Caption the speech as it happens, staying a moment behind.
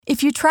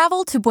If you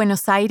travel to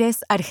Buenos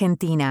Aires,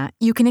 Argentina,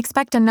 you can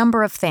expect a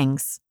number of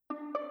things.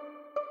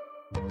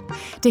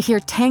 To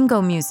hear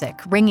tango music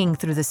ringing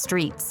through the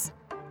streets.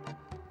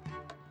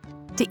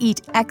 To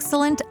eat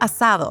excellent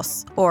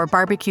asados, or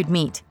barbecued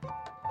meat.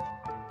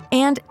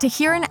 And to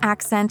hear an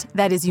accent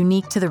that is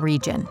unique to the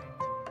region.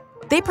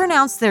 They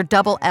pronounce their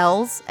double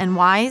L's and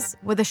Y's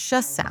with a sh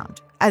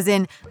sound, as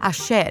in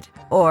ayer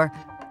or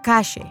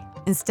calle,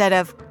 instead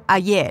of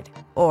ayer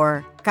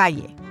or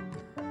calle.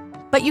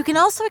 But you can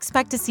also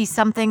expect to see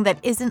something that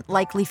isn't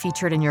likely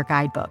featured in your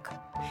guidebook.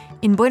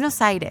 In Buenos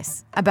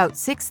Aires, about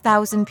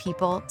 6,000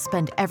 people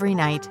spend every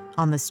night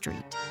on the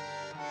street.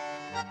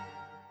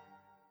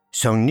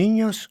 Son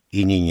niños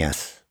y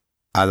niñas,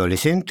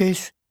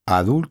 adolescentes,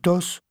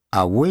 adultos,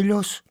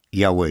 abuelos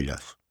y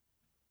abuelas.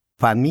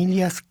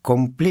 Familias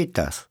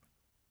completas,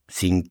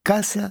 sin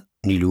casa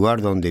ni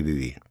lugar donde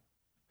vivir.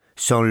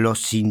 Son los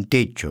sin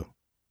techo.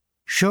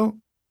 Yo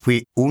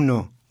fui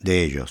uno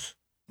de ellos.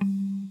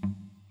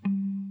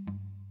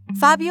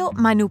 Fabio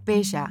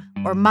Manupella,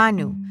 or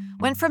Manu,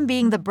 went from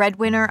being the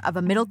breadwinner of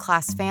a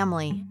middle-class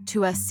family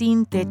to a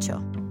sin techo,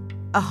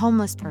 a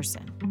homeless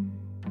person.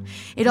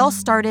 It all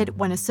started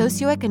when a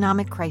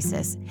socioeconomic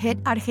crisis hit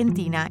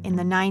Argentina in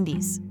the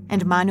 90s,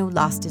 and Manu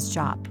lost his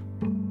job.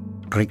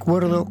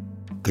 Recuerdo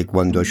que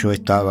cuando yo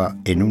estaba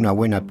en una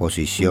buena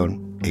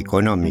posición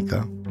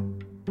económica,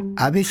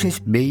 a veces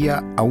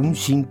veía a un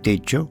sin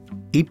techo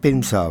y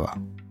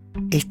pensaba,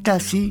 está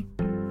así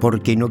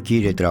porque no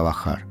quiere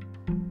trabajar.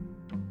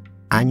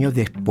 Años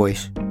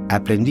después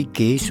aprendí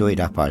que eso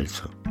era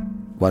falso,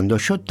 cuando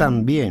yo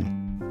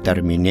también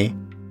terminé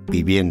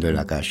viviendo en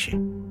la calle.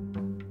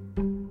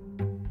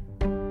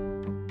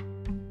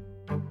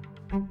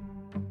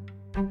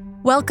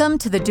 Welcome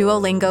to the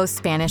Duolingo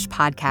Spanish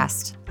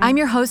podcast. I'm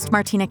your host,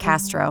 Martina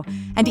Castro,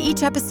 and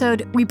each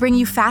episode we bring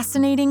you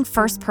fascinating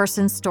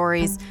first-person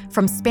stories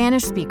from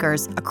Spanish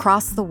speakers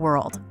across the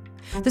world.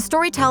 The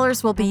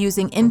storytellers will be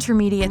using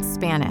intermediate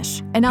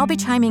Spanish, and I'll be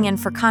chiming in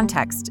for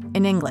context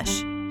in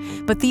English.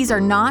 But these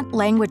are not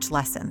language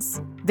lessons.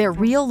 They're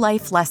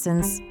real-life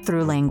lessons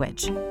through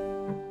language.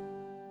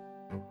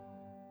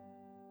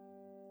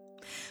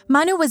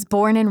 Manu was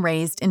born and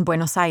raised in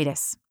Buenos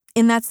Aires.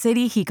 In that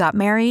city, he got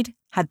married,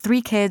 had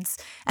 3 kids,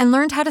 and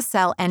learned how to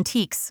sell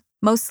antiques,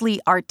 mostly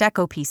Art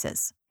Deco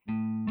pieces.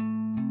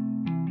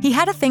 He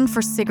had a thing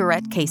for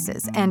cigarette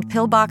cases and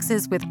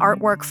pillboxes with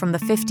artwork from the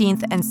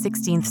 15th and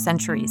 16th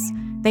centuries.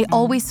 They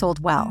always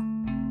sold well.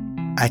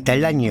 Hasta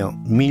el año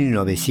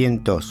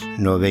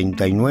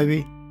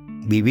 1999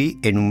 viví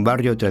en un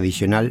barrio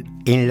tradicional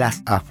en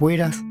las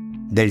afueras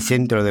del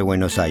centro de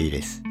Buenos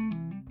Aires.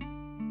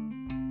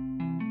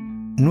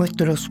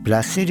 Nuestros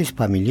placeres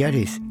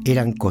familiares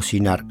eran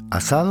cocinar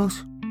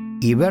asados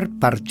y ver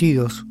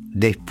partidos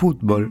de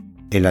fútbol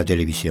en la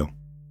televisión.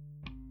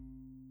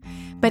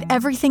 But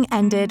everything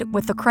ended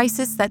with the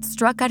crisis that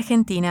struck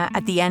Argentina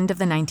at the end of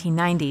the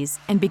 1990s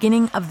and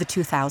beginning of the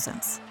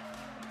 2000s.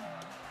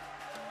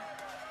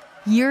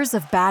 Years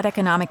of bad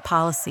economic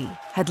policy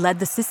had led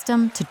the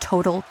system to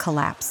total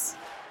collapse.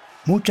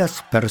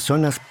 Muchas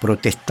personas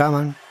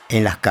protestaban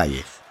en las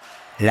calles.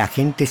 La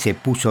gente se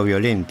puso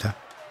violenta.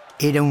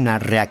 Era una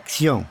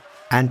reacción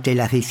ante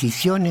las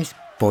decisiones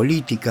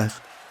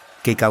políticas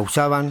que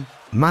causaban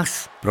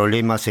más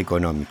problemas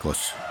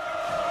económicos.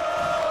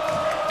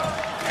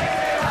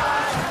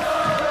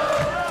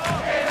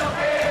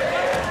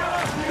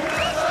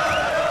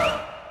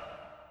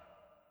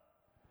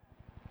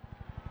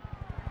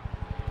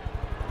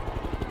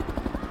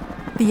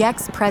 The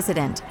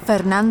ex-president,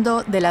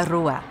 Fernando de la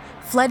Rúa,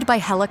 fled by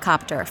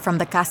helicopter from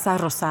the Casa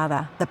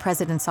Rosada, the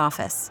president's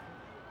office.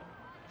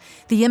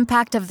 The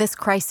impact of this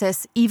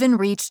crisis even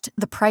reached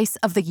the price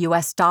of the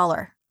US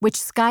dollar, which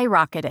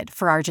skyrocketed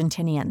for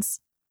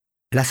Argentinians.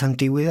 Las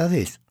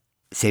antigüedades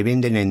se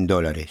venden en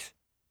dólares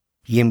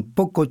y en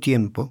poco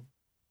tiempo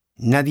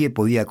nadie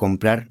podía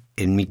comprar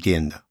en mi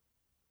tienda,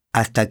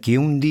 hasta que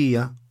un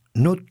día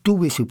no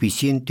tuve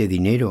suficiente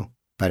dinero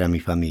para mi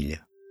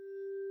familia.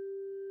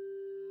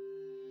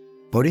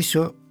 Por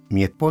eso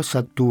mi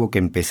esposa tuvo que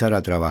empezar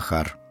a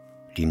trabajar,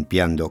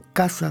 limpiando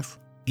casas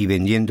y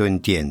vendiendo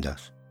en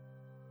tiendas.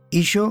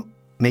 Y yo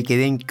me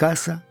quedé en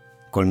casa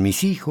con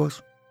mis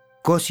hijos,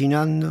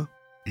 cocinando,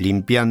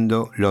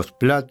 limpiando los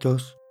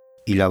platos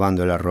y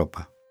lavando la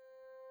ropa.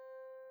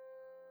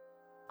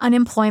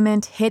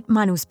 Unemployment hit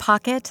Manu's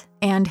pocket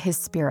and his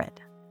spirit.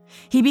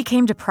 He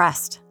became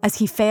depressed as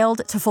he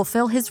failed to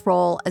fulfill his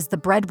role as the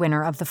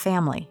breadwinner of the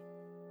family.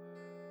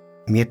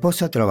 Mi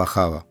esposa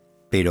trabajaba,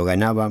 pero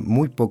ganaba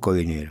muy poco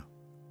dinero.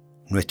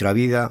 Nuestra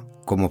vida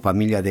como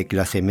familia de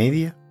clase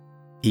media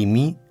y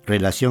mi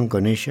relación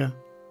con ella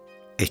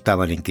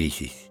estaban en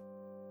crisis.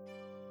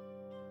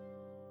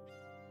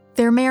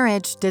 Their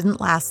marriage didn't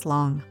last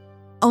long.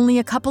 Only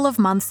a couple of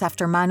months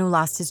after Manu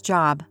lost his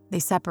job, they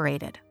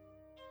separated.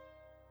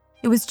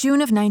 It was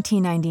June of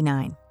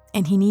 1999,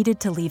 and he needed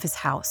to leave his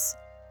house.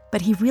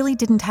 But he really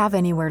didn't have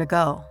anywhere to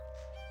go.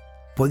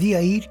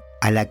 Podía ir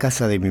a la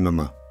casa de mi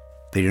mamá,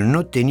 pero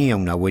no tenía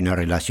una buena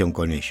relación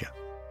con ella.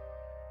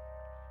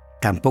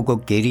 Tampoco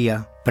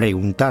quería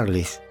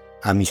preguntarles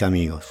a mis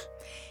amigos.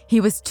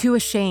 He was too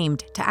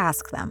ashamed to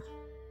ask them.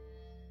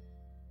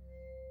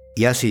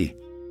 Y así,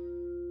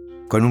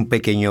 con un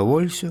pequeño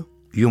bolso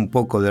y un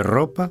poco de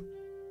ropa,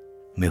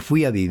 me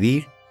fui a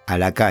vivir a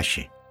la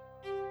calle.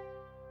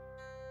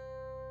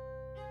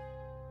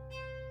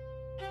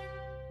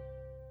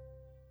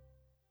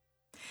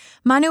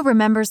 Manu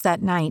remembers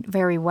that night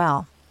very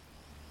well.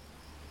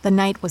 The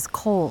night was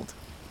cold,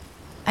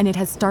 and it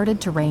had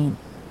started to rain.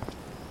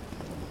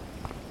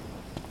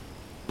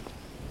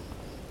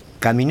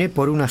 Caminé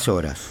por unas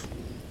horas,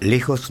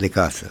 lejos de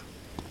casa,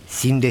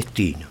 sin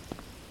destino.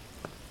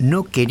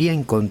 No quería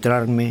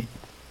encontrarme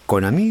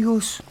con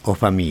amigos o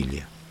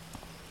familia.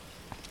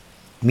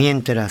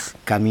 Mientras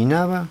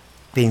caminaba,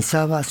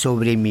 pensaba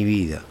sobre mi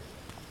vida.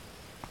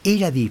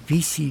 Era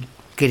difícil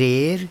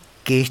creer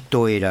que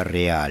esto era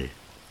real,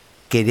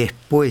 que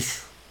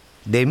después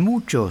de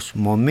muchos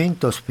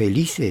momentos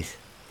felices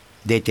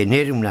de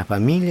tener una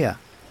familia,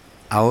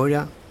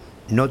 ahora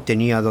no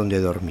tenía dónde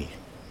dormir.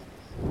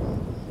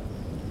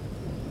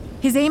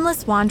 His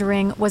aimless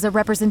wandering was a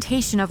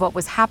representation of what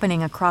was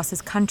happening across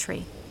his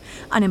country.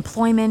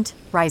 Unemployment,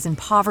 rise in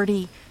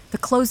poverty, the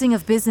closing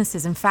of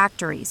businesses and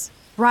factories,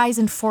 rise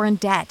in foreign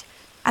debt,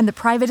 and the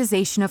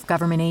privatization of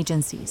government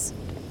agencies.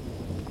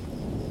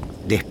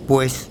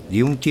 Después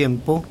de un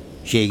tiempo,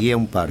 llegué a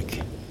un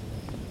parque.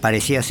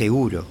 Parecía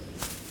seguro.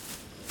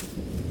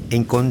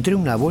 Encontré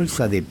una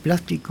bolsa de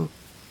plástico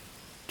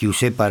que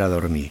usé para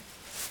dormir.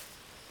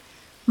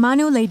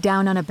 Manu lay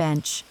down on a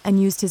bench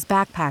and used his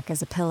backpack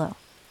as a pillow.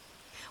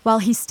 While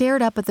he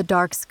stared up at the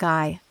dark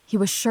sky, he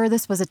was sure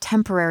this was a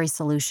temporary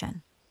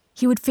solution.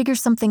 He would figure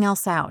something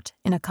else out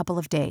in a couple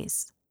of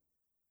days.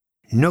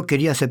 No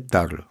quería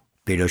aceptarlo,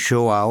 pero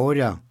yo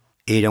ahora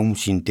era un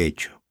sin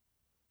techo,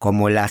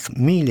 como las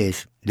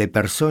miles de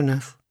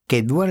personas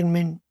que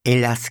duermen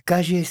en las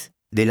calles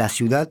de la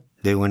ciudad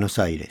de Buenos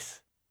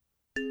Aires.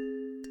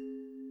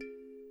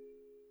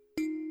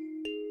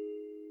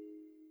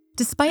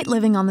 Despite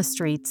living on the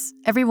streets,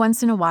 every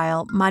once in a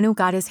while, Manu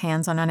got his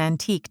hands on an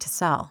antique to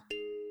sell.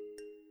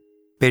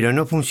 Pero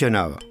no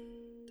funcionaba.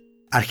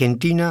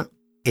 Argentina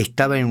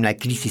estaba en una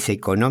crisis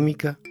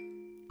económica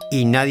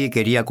y nadie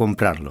quería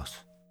comprarlos.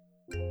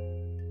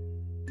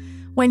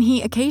 When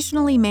he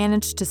occasionally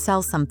managed to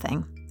sell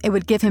something, it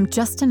would give him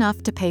just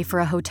enough to pay for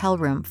a hotel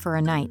room for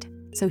a night,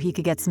 so he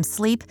could get some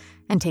sleep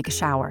and take a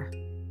shower.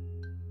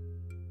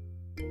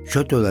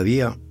 Yo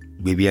todavía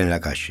vivía en la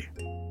calle,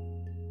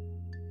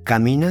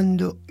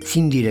 caminando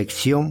sin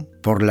dirección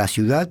por la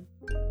ciudad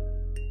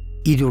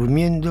y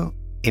durmiendo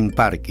en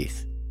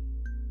parques.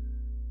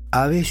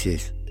 A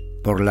veces,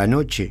 por la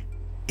noche,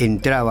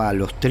 entraba a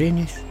los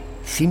trenes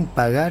sin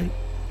pagar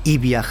y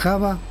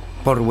viajaba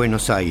por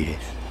Buenos Aires.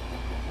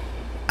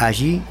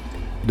 Allí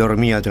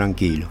dormía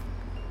tranquilo.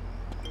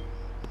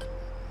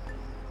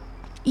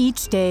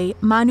 Each day,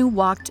 Manu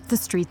walked the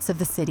streets of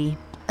the city,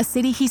 a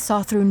city he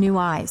saw through new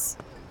eyes.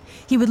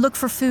 He would look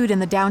for food in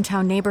the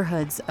downtown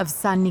neighborhoods of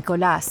San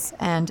Nicolás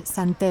and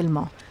San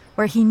Telmo,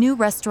 where he knew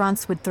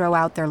restaurants would throw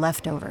out their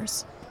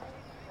leftovers.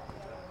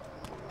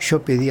 Yo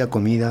pedía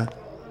comida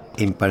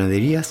en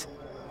panaderías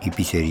y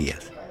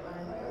pizzerías.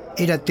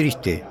 Era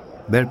triste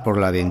ver por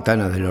la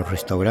ventana de los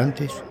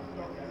restaurantes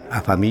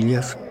a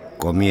familias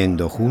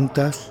comiendo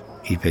juntas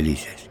y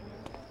felices.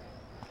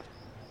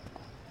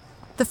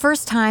 The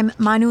first time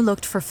Manu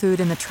looked for food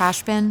in the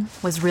trash bin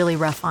was really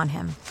rough on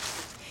him.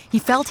 He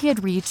felt he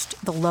had reached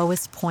the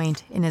lowest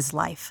point in his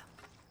life,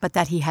 but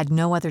that he had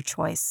no other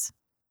choice.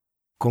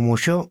 Como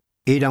yo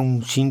era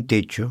un sin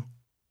techo,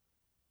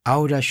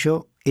 ahora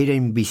yo era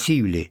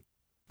invisible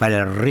para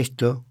el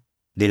resto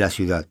de la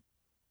ciudad.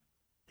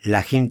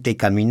 La gente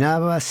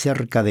caminaba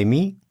cerca de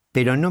mí,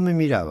 pero no me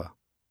miraba.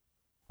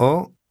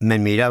 O me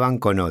miraban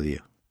con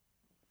odio.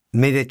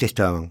 Me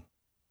detestaban.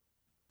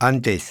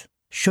 Antes,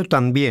 yo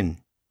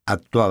también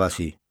actuaba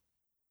así.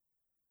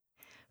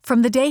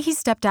 From the day he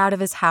stepped out of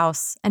his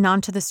house and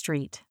onto the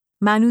street,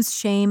 Manu's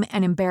shame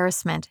and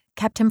embarrassment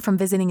kept him from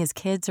visiting his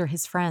kids or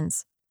his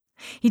friends.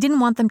 He didn't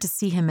want them to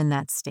see him in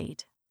that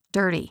state,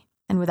 dirty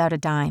and without a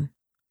dime.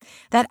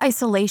 That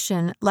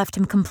isolation left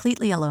him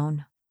completely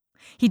alone.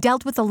 He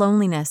dealt with the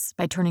loneliness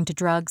by turning to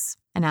drugs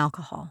and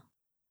alcohol.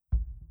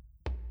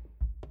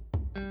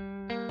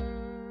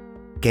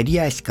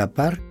 Quería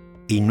escapar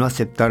y no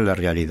aceptar la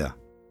realidad,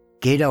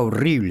 que era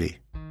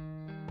horrible.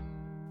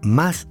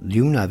 Más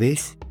de una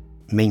vez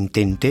me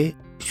intenté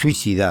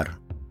suicidar.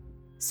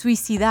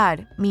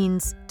 Suicidar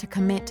means to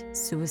commit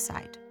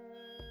suicide.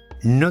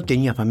 No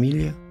tenía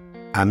familia,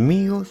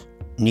 amigos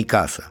ni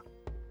casa.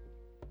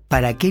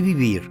 ¿Para qué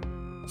vivir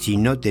si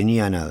no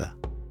tenía nada?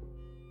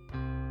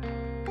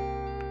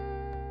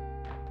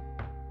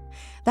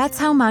 That's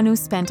how Manu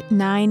spent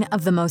 9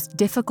 of the most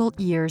difficult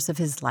years of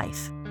his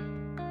life.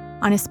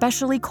 On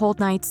especially cold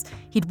nights,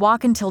 he'd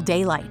walk until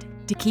daylight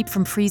to keep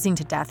from freezing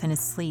to death in his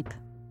sleep.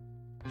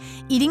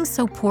 Eating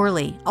so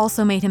poorly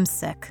also made him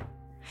sick.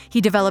 He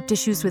developed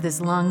issues with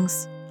his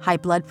lungs, high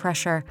blood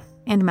pressure,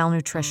 and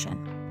malnutrition.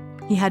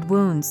 He had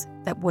wounds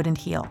that wouldn't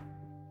heal.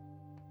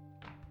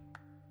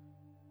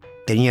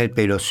 Tenía el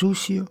pelo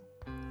sucio,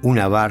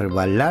 una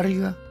barba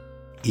larga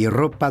y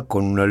ropa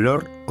con un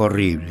olor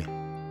horrible.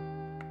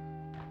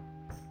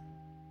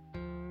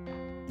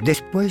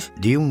 Después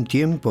de un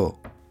tiempo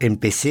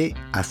empecé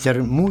a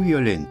ser muy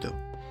violento,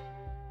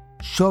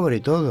 sobre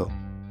todo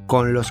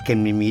con los que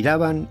me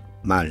miraban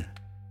mal.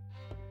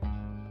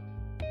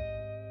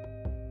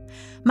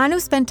 Manu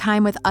spent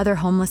time with other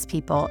homeless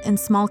people in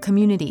small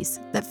communities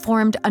that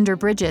formed under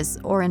bridges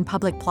or in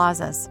public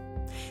plazas.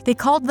 They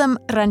called them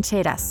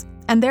rancheras,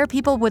 and there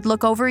people would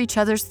look over each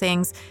other's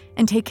things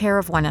and take care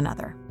of one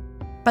another.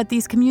 But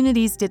these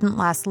communities didn't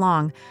last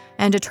long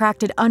and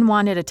attracted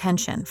unwanted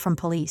attention from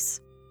police.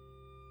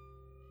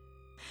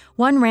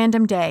 One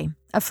random day,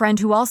 a friend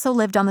who also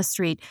lived on the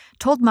street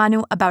told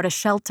Manu about a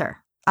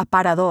shelter, a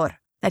parador,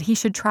 that he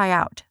should try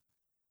out.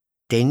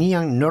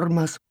 Tenían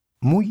normas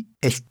muy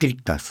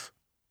estrictas.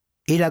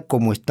 Era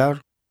como estar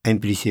en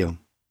prisión.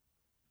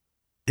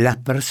 Las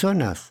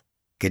personas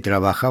que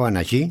trabajaban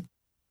allí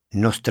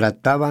nos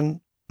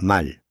trataban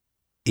mal.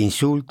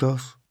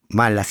 Insultos,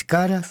 malas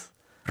caras,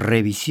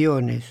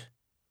 revisiones.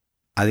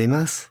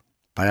 Además,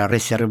 para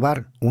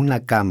reservar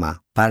una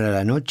cama para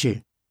la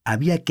noche,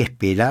 había que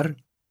esperar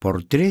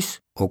por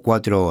 3 o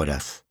 4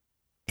 horas.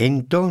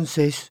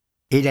 Entonces,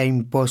 era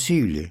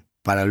imposible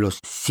para los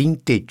sin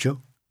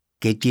techo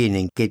que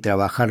tienen que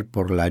trabajar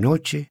por la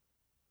noche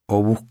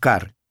o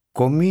buscar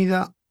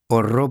comida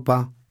o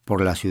ropa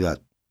por la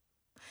ciudad.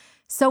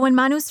 So when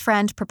Manu's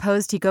friend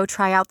proposed he go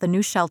try out the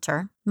new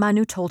shelter,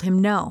 Manu told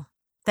him no,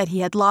 that he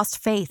had lost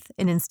faith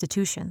in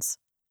institutions.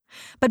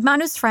 But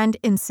Manu's friend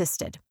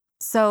insisted,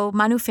 so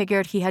Manu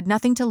figured he had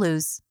nothing to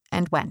lose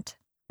and went.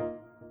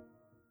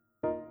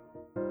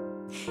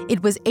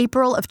 It was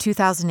April of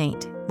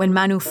 2008 when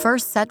Manu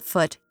first set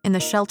foot in the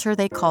shelter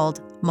they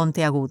called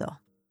Monteagudo.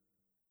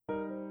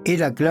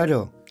 Era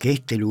claro que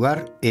este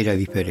lugar era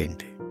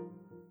diferente.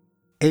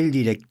 El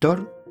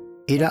director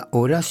era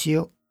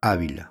Horacio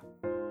Ávila,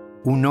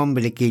 un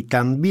hombre que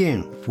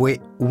también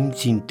fue un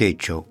sin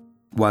techo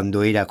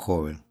cuando era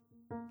joven,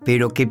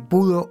 pero que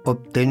pudo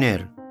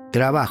obtener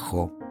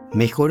trabajo,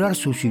 mejorar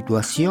su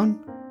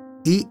situación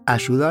y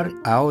ayudar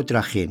a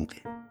otra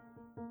gente.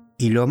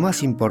 Y lo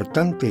más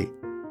importante,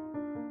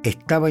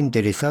 estaba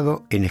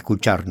interesado en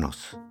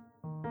escucharnos.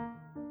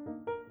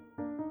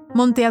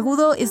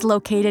 Monteagudo is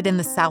located in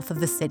the south of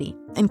the city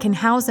and can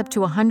house up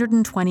to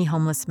 120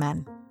 homeless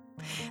men.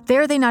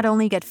 There they not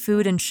only get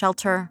food and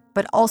shelter,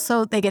 but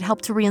also they get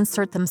help to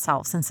reinsert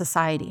themselves in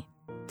society.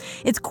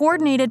 It's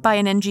coordinated by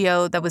an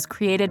NGO that was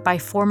created by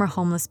former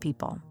homeless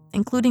people,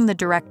 including the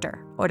director,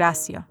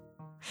 Horacio.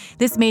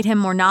 This made him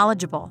more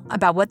knowledgeable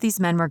about what these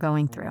men were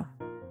going through.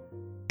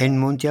 En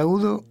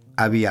Monteagudo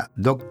había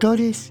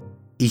doctores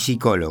y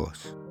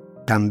psicólogos.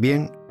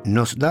 También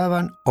nos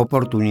daban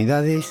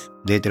oportunidades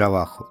de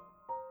trabajo.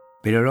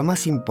 Pero lo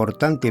más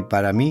importante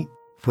para mí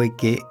fue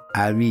que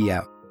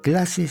había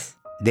clases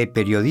de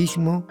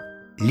periodismo,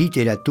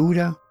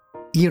 literatura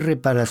y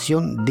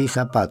reparación de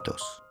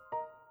zapatos.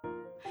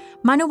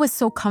 Manu was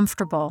so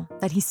comfortable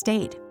that he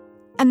stayed.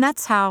 And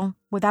that's how,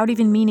 without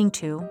even meaning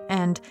to,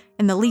 and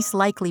in the least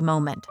likely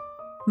moment,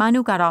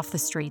 Manu got off the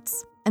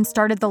streets and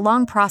started the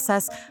long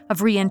process of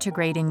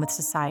reintegrating with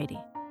society.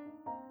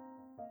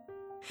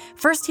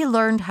 First, he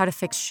learned how to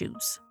fix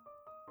shoes.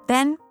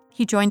 Then,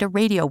 he joined a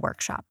radio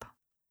workshop.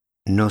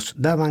 Nos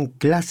daban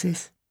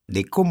clases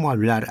de cómo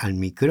hablar al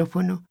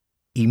micrófono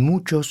y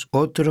muchos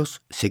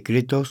otros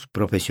secretos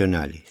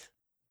profesionales.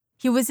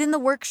 He was in the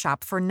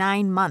workshop for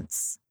 9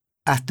 months.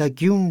 Hasta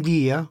que un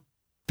día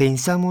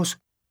pensamos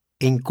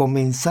en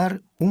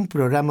comenzar un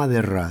programa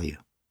de radio.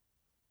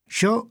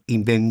 Yo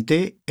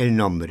inventé el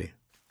nombre,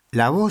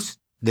 La Voz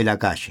de la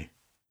Calle.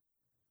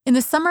 In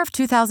the summer of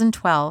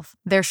 2012,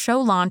 their show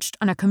launched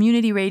on a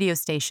community radio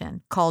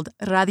station called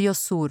Radio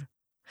Sur.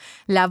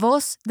 La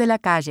Voz de la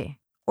Calle,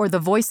 or The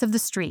Voice of the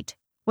Street,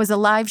 was a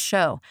live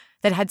show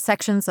that had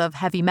sections of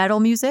heavy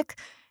metal music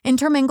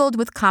intermingled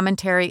with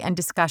commentary and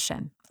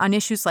discussion on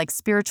issues like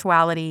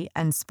spirituality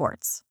and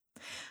sports.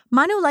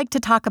 Manu liked to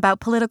talk about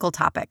political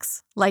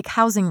topics like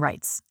housing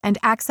rights and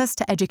access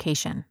to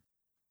education.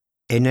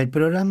 En el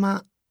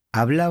programa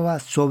hablaba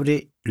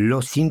sobre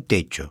los sin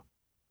techo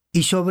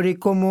y sobre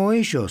cómo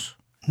ellos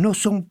no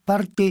son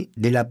parte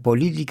de la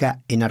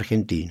política en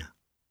Argentina.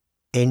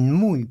 En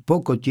muy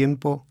poco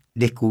tiempo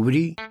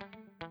descubrí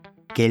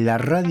que la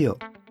radio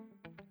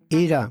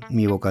era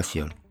mi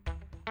vocación.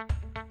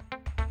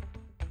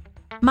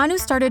 Manu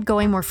started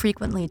going more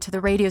frequently to the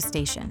radio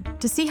station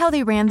to see how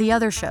they ran the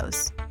other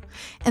shows.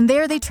 And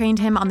there they trained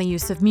him on the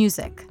use of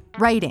music,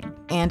 writing,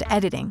 and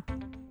editing.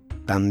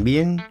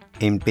 También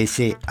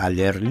empecé a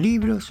leer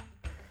libros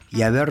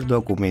y a ver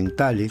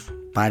documentales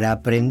para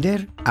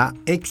aprender a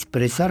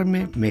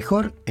expresarme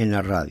mejor en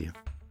la radio.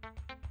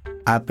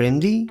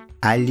 Aprendí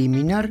a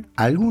eliminar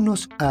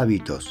algunos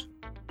hábitos,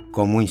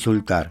 como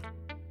insultar.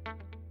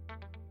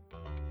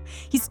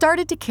 He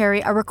started to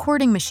carry a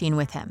recording machine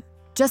with him,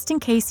 just in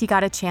case he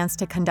got a chance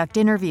to conduct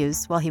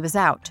interviews while he was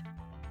out.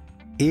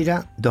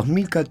 Era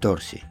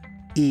 2014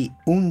 y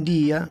un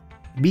día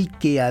vi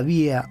que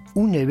había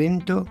un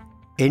evento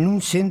en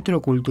un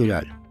centro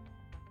cultural.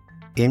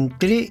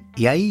 Entré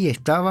y ahí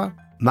estaba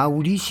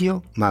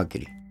Mauricio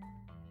Macri.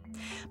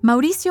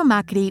 Mauricio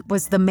Macri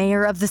was the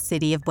mayor of the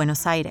city of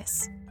Buenos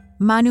Aires.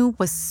 Manu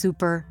was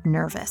super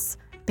nervous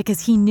because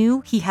he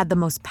knew he had the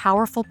most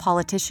powerful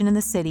politician in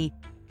the city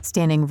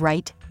standing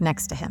right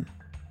next to him.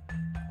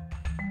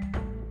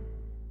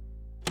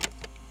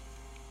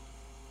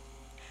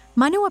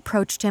 Manu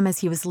approached him as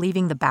he was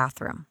leaving the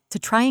bathroom to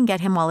try and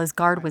get him while his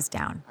guard was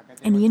down,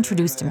 and he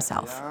introduced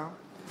himself.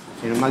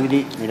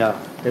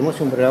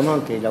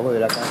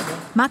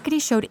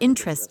 Macri showed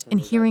interest in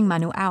hearing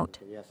Manu out.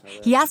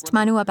 He asked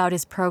Manu about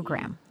his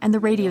program and the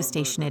radio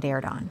station it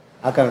aired on.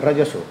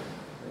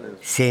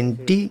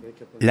 Sentí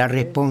la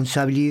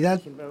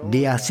responsabilidad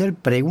de hacer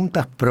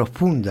preguntas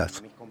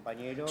profundas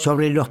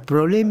sobre los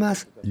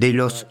problemas de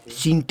los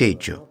sin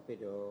techo.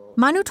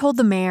 Manu told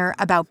the mayor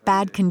about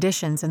bad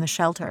conditions in the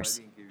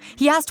shelters.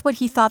 He asked what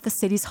he thought the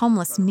city's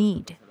homeless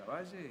need.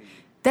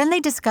 Then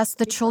they discussed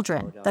the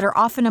children that are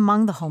often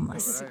among the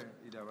homeless.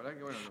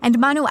 And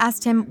Manu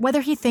asked him whether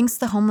he thinks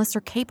the homeless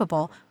are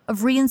capable of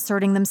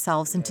reinserting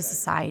themselves into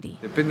society.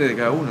 Depende de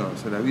cada uno. O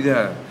sea, la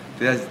vida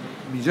te da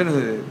millones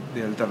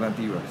de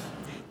alternativas.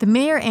 The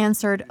mayor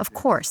answered, of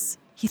course,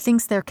 he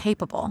thinks they're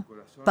capable,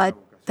 but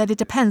that it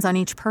depends on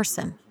each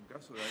person.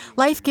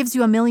 Life gives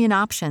you a million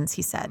options,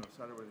 he said,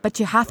 but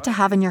you have to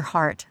have in your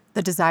heart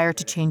the desire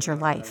to change your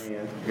life.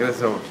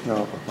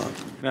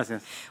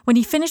 When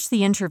he finished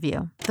the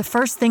interview, the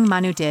first thing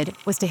Manu did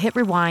was to hit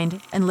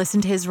rewind and listen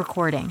to his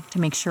recording to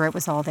make sure it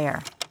was all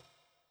there.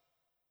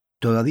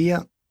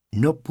 Todavía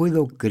no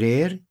puedo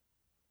creer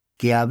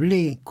que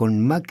hablé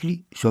con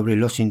Macri sobre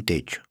los sin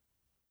techo.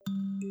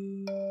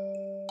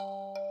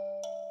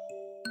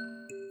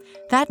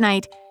 That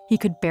night, he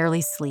could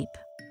barely sleep.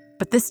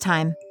 But this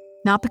time,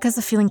 not because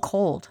of feeling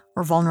cold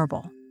or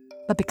vulnerable,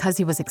 but because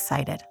he was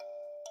excited.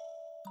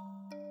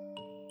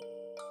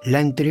 La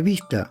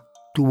entrevista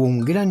tuvo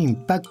un gran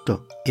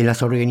impacto en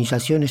las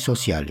organizaciones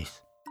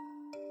sociales.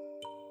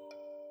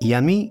 Y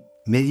a mí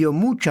me dio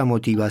mucha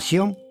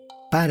motivación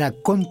para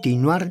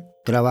continuar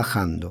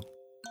trabajando.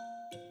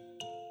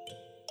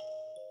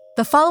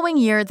 The following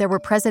year, there were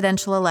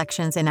presidential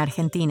elections in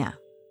Argentina.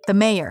 The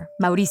mayor,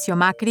 Mauricio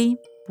Macri,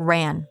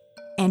 ran,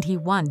 and he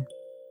won.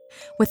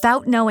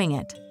 Without knowing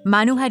it,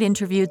 Manu had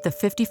interviewed the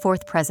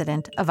 54th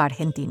president of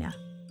Argentina.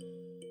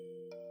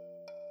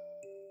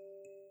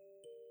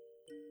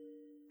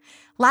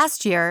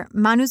 Last year,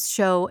 Manu's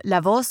show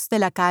La Voz de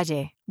la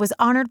Calle was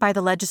honored by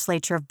the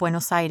legislature of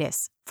Buenos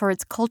Aires for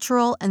its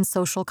cultural and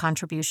social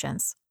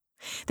contributions.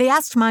 They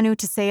asked Manu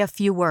to say a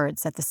few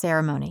words at the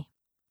ceremony.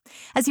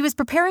 As he was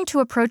preparing to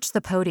approach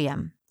the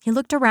podium, he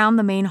looked around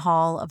the main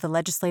hall of the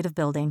legislative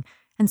building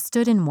and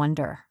stood in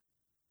wonder.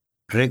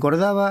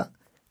 Recordaba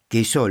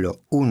que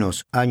solo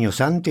unos años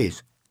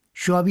antes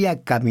yo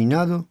había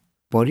caminado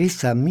por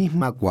esa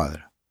misma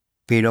cuadra,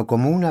 pero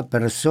como una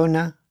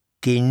persona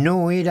que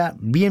no era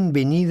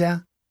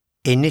bienvenida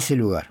en ese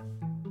lugar.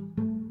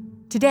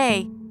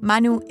 Today,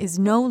 Manu is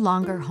no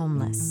longer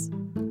homeless.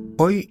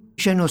 Hoy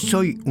ya no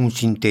soy un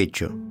sin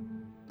techo,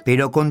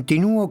 pero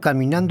continúo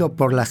caminando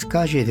por las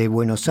calles de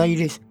Buenos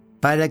Aires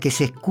para que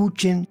se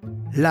escuchen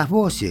las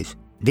voces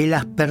de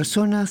las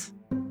personas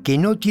que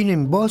no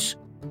tienen voz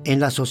en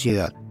la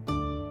sociedad.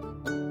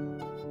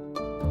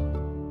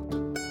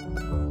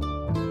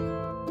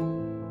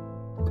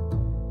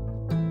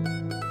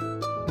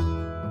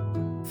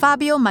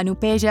 Fabio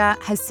Manupella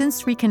has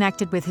since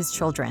reconnected with his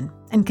children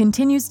and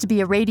continues to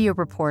be a radio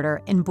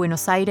reporter in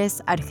Buenos Aires,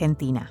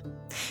 Argentina.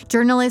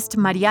 Journalist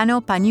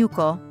Mariano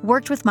Pañuco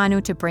worked with Manu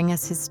to bring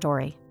us his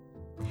story.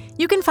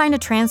 You can find a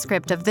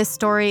transcript of this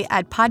story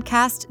at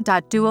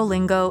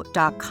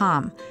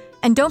podcast.duolingo.com.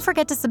 And don't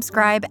forget to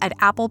subscribe at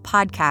Apple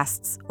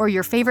Podcasts or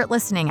your favorite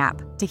listening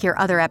app to hear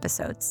other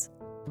episodes.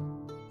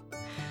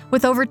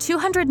 With over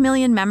 200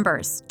 million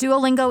members,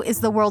 Duolingo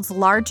is the world's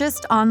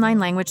largest online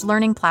language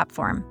learning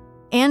platform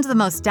and the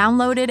most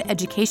downloaded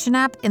education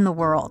app in the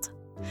world.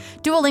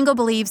 Duolingo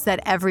believes that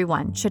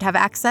everyone should have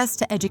access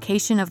to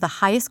education of the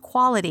highest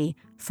quality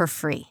for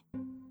free.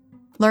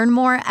 Learn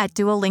more at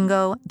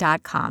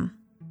duolingo.com.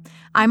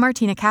 I'm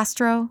Martina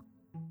Castro.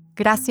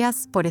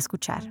 Gracias por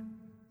escuchar.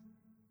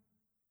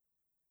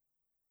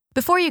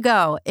 Before you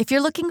go, if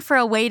you're looking for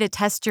a way to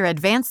test your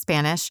advanced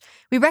Spanish,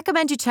 we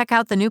recommend you check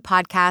out the new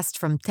podcast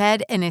from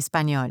TED en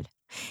Español.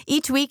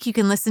 Each week, you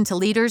can listen to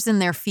leaders in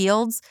their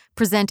fields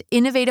present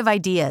innovative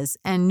ideas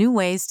and new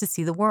ways to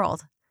see the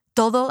world.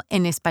 Todo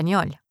en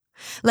Español.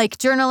 Like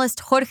journalist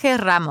Jorge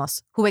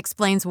Ramos, who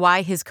explains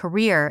why his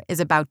career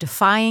is about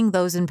defying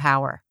those in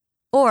power.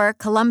 Or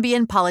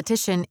Colombian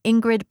politician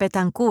Ingrid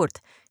Betancourt,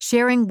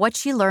 sharing what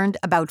she learned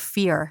about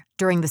fear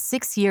during the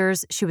 6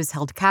 years she was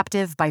held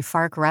captive by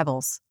FARC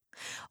rebels.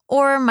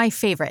 Or my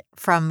favorite,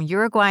 from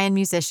Uruguayan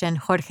musician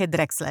Jorge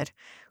Drexler,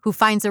 who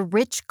finds a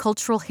rich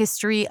cultural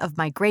history of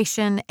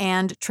migration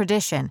and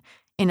tradition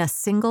in a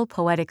single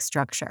poetic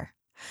structure.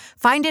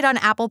 Find it on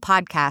Apple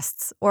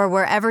Podcasts or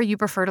wherever you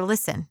prefer to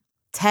listen.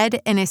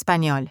 TED en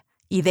Español,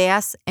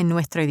 Ideas en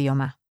Nuestro Idioma.